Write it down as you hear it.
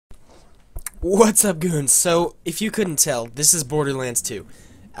What's up, goons? So, if you couldn't tell, this is Borderlands 2.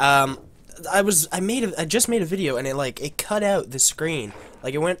 I just made a video and it cut out the screen.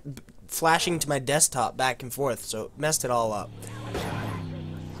 Like, it went flashing to my desktop back and forth, so it messed it all up.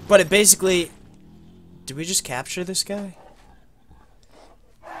 But it basically... Did we just capture this guy?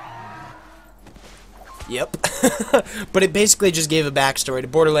 Yep. But it basically just gave a backstory to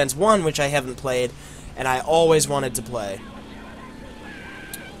Borderlands 1, which I haven't played, and I always wanted to play.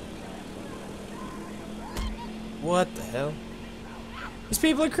 What the hell? These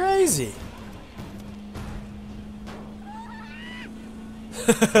people are crazy.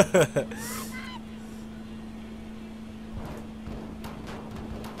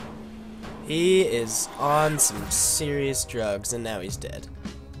 He is on some serious drugs, and now he's dead.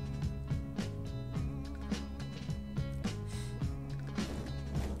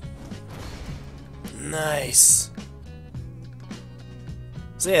 Nice.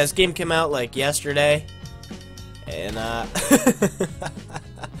 So yeah, this game came out like yesterday. And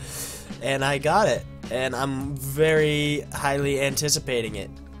and I got it, and I'm very highly anticipating it.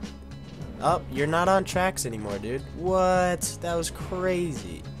 Oh, you're not on tracks anymore, dude. What? That was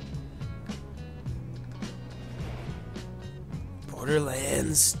crazy.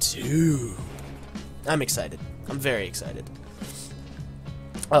 Borderlands 2. I'm excited. I'm very excited.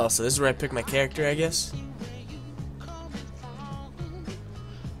 Oh, so this is where I pick my character, I guess.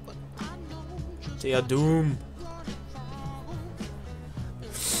 See ya, Doom.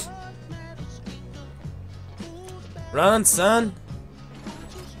 Run, son!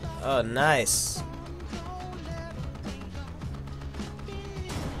 Oh, nice.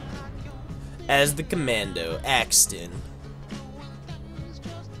 As the commando, Axton.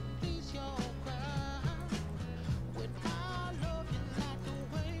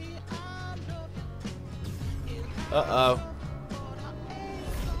 Uh-oh.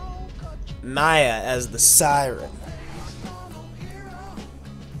 Maya as the siren.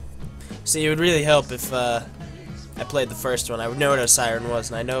 See, it would really help if, I played the first one. I would know what a siren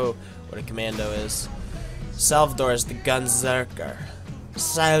was, and I know what a commando is. Salvador is the Gunzerker.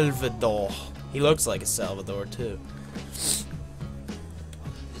 Salvador. He looks like a Salvador, too.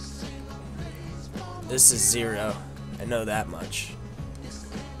 This is Zero. I know that much.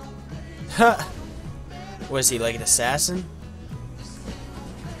 Ha! Was he like an assassin?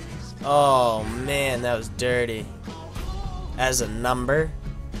 Oh, man, that was dirty. As a number?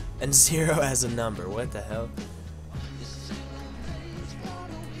 And Zero as a number. What the hell?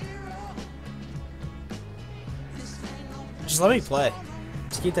 Just let me play.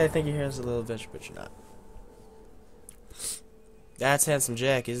 Skeet, I think you're here as a little adventure, but you're not. That's Handsome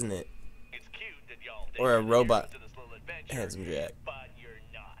Jack, isn't it? It's cute that y'all Or a robot. adventure, Handsome Jack. but you're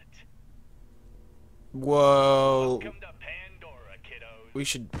not. Whoa. Welcome to Pandora, kiddos. We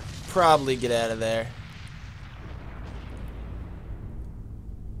should probably get out of there.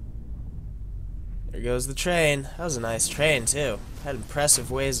 There goes the train. That was a nice train, too. Had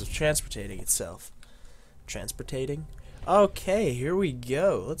impressive ways of transportating itself. Transportating? Okay, here we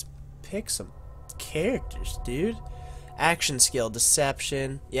go. Let's pick some characters, dude. Action skill,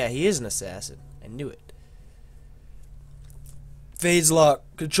 deception. Yeah, he is an assassin. I knew it. Phase lock.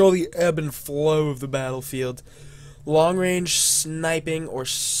 Control the ebb and flow of the battlefield. Long range sniping or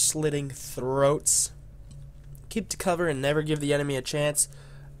slitting throats. Keep to cover and never give the enemy a chance.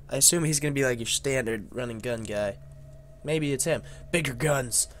 I assume he's going to be like your standard running gun guy. Maybe it's him. Bigger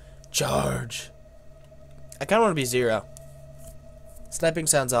guns. Charge. I kind of want to be Zero. Sniping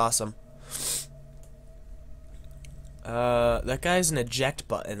sounds awesome. That guy's an eject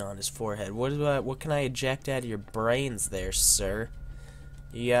button on his forehead. What can I eject out of your brains there, sir?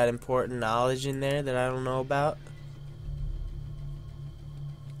 You got important knowledge in there that I don't know about?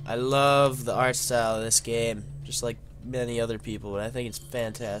 I love the art style of this game, just like many other people, but I think it's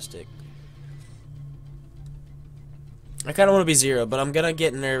fantastic. I kind of want to be Zero, but I'm gonna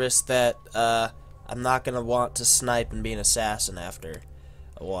get nervous that, I'm not gonna want to snipe and be an assassin after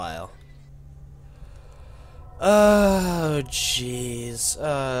a while. Oh jeez.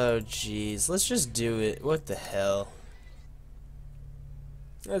 Oh jeez. Let's just do it. What the hell?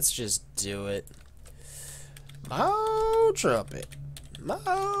 Let's just do it. MoTrumpett.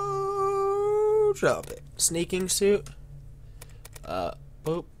 MoTrumpett. Sneaking suit.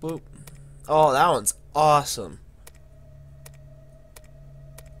 Boop boop. Oh, that one's awesome.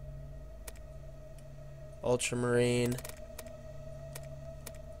 Ultramarine.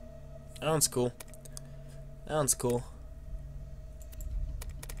 That one's cool. That one's cool.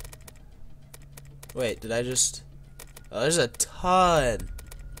 Wait, did I just... Oh, there's a ton.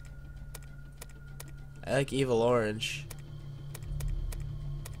 I like Evil Orange.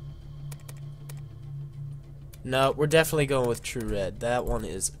 No, we're definitely going with True Red. That one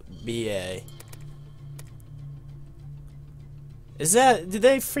is BA. Is that... Did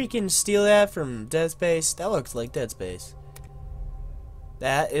they freaking steal that from Dead Space? That looks like Dead Space.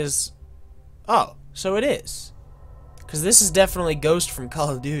 That is... Oh, so it is. Because this is definitely Ghost from Call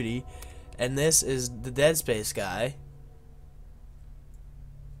of Duty. And this is the Dead Space guy.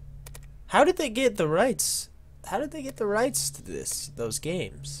 How did they get the rights? How did they get the rights to those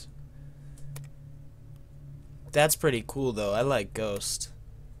games? That's pretty cool though. I like Ghost.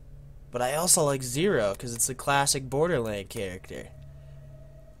 But I also like Zero because it's a classic Borderlands character.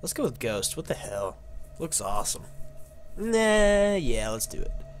 Let's go with Ghost. What the hell? Looks awesome. Nah, yeah, let's do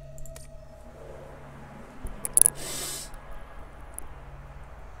it.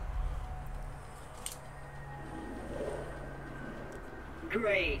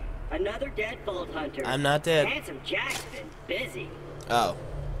 Great. Another dead Vault Hunter. I'm not dead. Handsome Jack's been busy. Oh.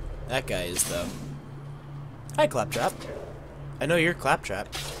 That guy is, though. Hi, Claptrap. I know you're Claptrap.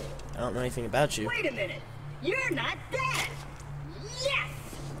 I don't know anything about you. Wait a minute. You're not dead. Yes!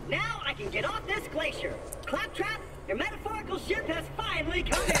 Now I can get off this glacier. Claptrap, your metaphorical ship has finally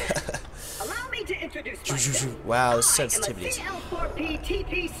come in. Allow me to introduce myself. Wow, the I am a sensitivities. CL4P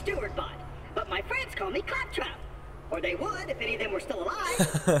TP steward bot, but my friends call me Claptrap. Or they would if any of them were still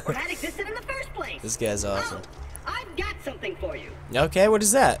alive, or had existed in the first place. This guy's awesome. Oh, I've got something for you. Okay, what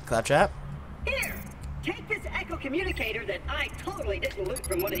is that, Claptrap? Here, take this echo communicator that I totally didn't loot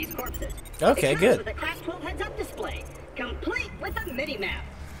from one of these corpses. Okay, it comes good. with a Class 12 heads-up display, complete with a mini-map.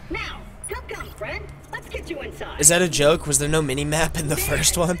 Now, come, friend. Let's get you inside. Is that a joke? Was there no mini-map in the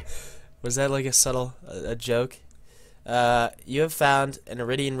first one? Was that like a subtle a joke? You have found an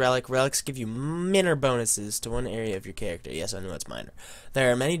Iridian relic. Relics give you minor bonuses to one area of your character. Yes, I know it's minor.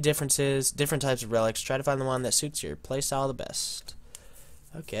 There are many different types of relics. Try to find the one that suits your playstyle the best.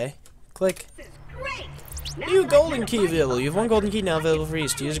 Okay. Click. This is great. Now New that I golden can key find available. You have one golden key now something available for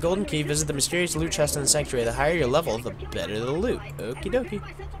use. To use a golden key, visit the mysterious loot chest in the sanctuary. The higher your level, the better the loot. Okie dokie.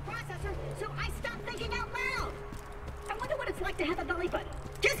 My central processor, so I stopped thinking out loud. I wonder what it's like to have a belly button.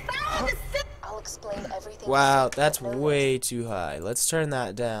 Just follow the I'll explain everything. Wow, that's way too high. Let's turn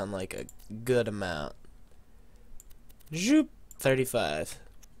that down like a good amount. Zoop. 35.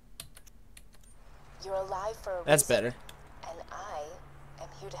 You're alive for a That's reason, better. and I am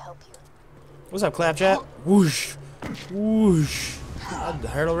here to help you. What's up, Claptrap? Whoosh. Whoosh. I'd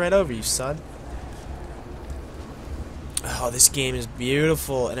hurtle right over you, son. Oh, this game is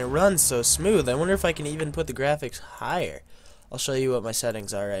beautiful, and it runs so smooth. I wonder if I can even put the graphics higher. I'll show you what my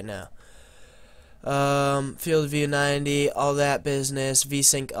settings are right now. Field of view 90, all that business.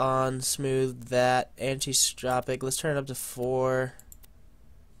 VSync on, smooth, that, anti-stropic. Let's turn it up to 4.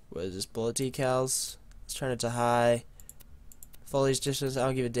 What is this, bullet decals? Let's turn it to high. Foliage distance, I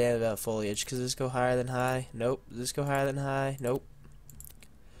don't give a damn about foliage. Does this go higher than high? Nope. Does this go higher than high? Nope.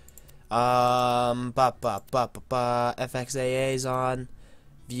 FXAA is on.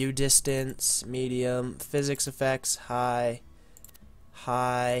 View distance, medium. Physics effects, high.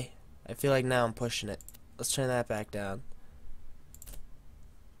 High. I feel like now I'm pushing it. Let's turn that back down.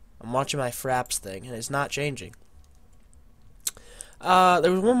 I'm watching my Fraps thing, and it's not changing.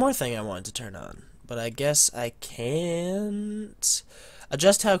 There was one more thing I wanted to turn on, but I guess I can't.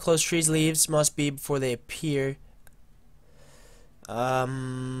 Adjust how close trees' leaves must be before they appear.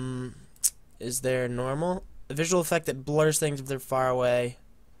 Is there normal? A visual effect that blurs things if they're far away.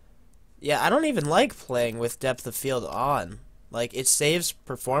 Yeah, I don't even like playing with depth of field on. Like, it saves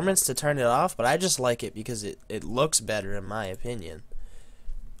performance to turn it off, but I just like it because it looks better in my opinion.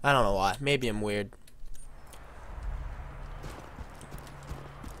 I don't know why. Maybe I'm weird.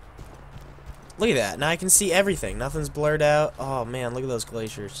 Look at that. Now I can see everything. Nothing's blurred out. Oh, man, look at those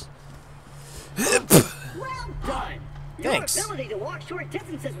glaciers. Well done. Thanks. Your ability to walk short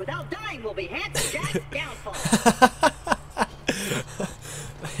distances without dying will be Handsome Jack's downfall.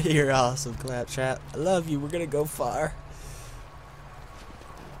 You're awesome, Claptrap. I love you. We're gonna go far.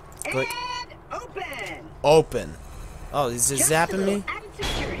 Click. And open. Open. Oh, is it Just a zapping little me? added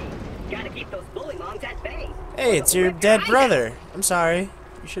security. Gotta keep those bully mongs at bay. Hey, it's your dead brother. I'm sorry.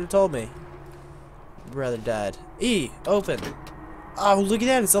 You should have told me. Your brother died. E. Open. Oh, look at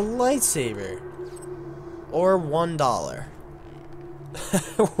that. It's a lightsaber. Or $1.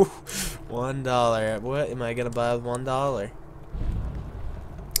 $1. What am I gonna buy with $1?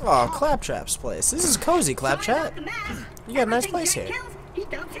 Oh, Claptrap's place. This is cozy, Claptrap. You got a nice place here. He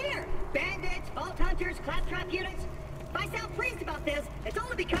dumps here. Bandits, Vault Hunters, Claptrap units. If I sound pleased about this, it's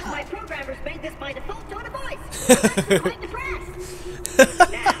only because my programmers made this by default tone of voice. I'm actually quite depressed.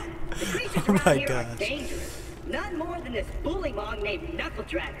 Now, the creatures Oh around my here are gosh. dangerous. None more than this bully mong named Knuckle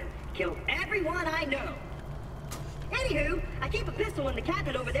Dragger. Killed everyone I know. Anywho, I keep a pistol in the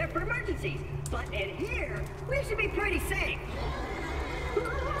cabinet over there for emergencies. But in here, we should be pretty safe.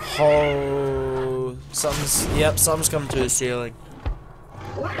 Oh, something's coming through the ceiling.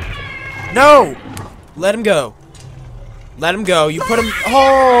 No! Let him go. Let him go. You put him.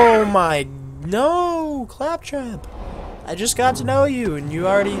 Oh my. No, Claptrap. I just got to know you, and you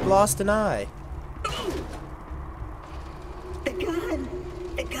already lost an eye. The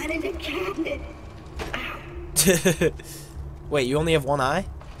gun in the cabinet. Wait, you only have one eye?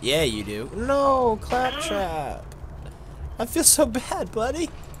 Yeah, you do. No, Claptrap. I feel so bad, buddy.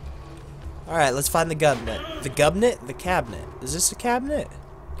 Alright, let's find the cabinet. The cabinet? The cabinet. Is this a cabinet?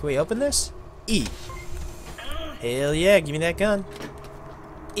 Can we open this? E. Hell yeah, give me that gun.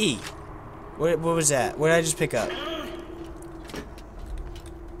 E. What was that? What did I just pick up?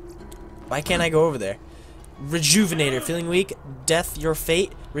 Why can't I go over there? Rejuvenator. Feeling weak? Death your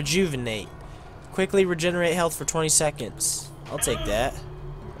fate? Rejuvenate. Quickly regenerate health for 20 seconds. I'll take that.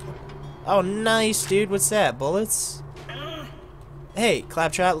 Oh, nice, dude. What's that? Bullets? Hey,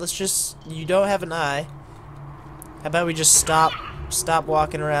 Claptrap, let's just... You don't have an eye. How about we just stop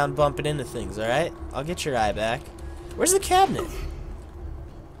walking around bumping into things, alright? I'll get your eye back. Where's the cabinet?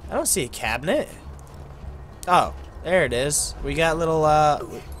 I don't see a cabinet. Oh, there it is. We got little,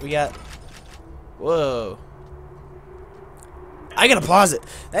 Whoa. I gotta pause it.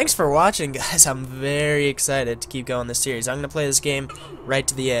 Thanks for watching, guys. I'm very excited to keep going this series. I'm gonna play this game right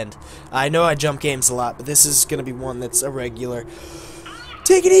to the end. I know I jump games a lot, but this is gonna be one that's a regular.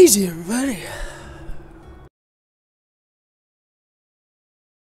 Take it easy, everybody.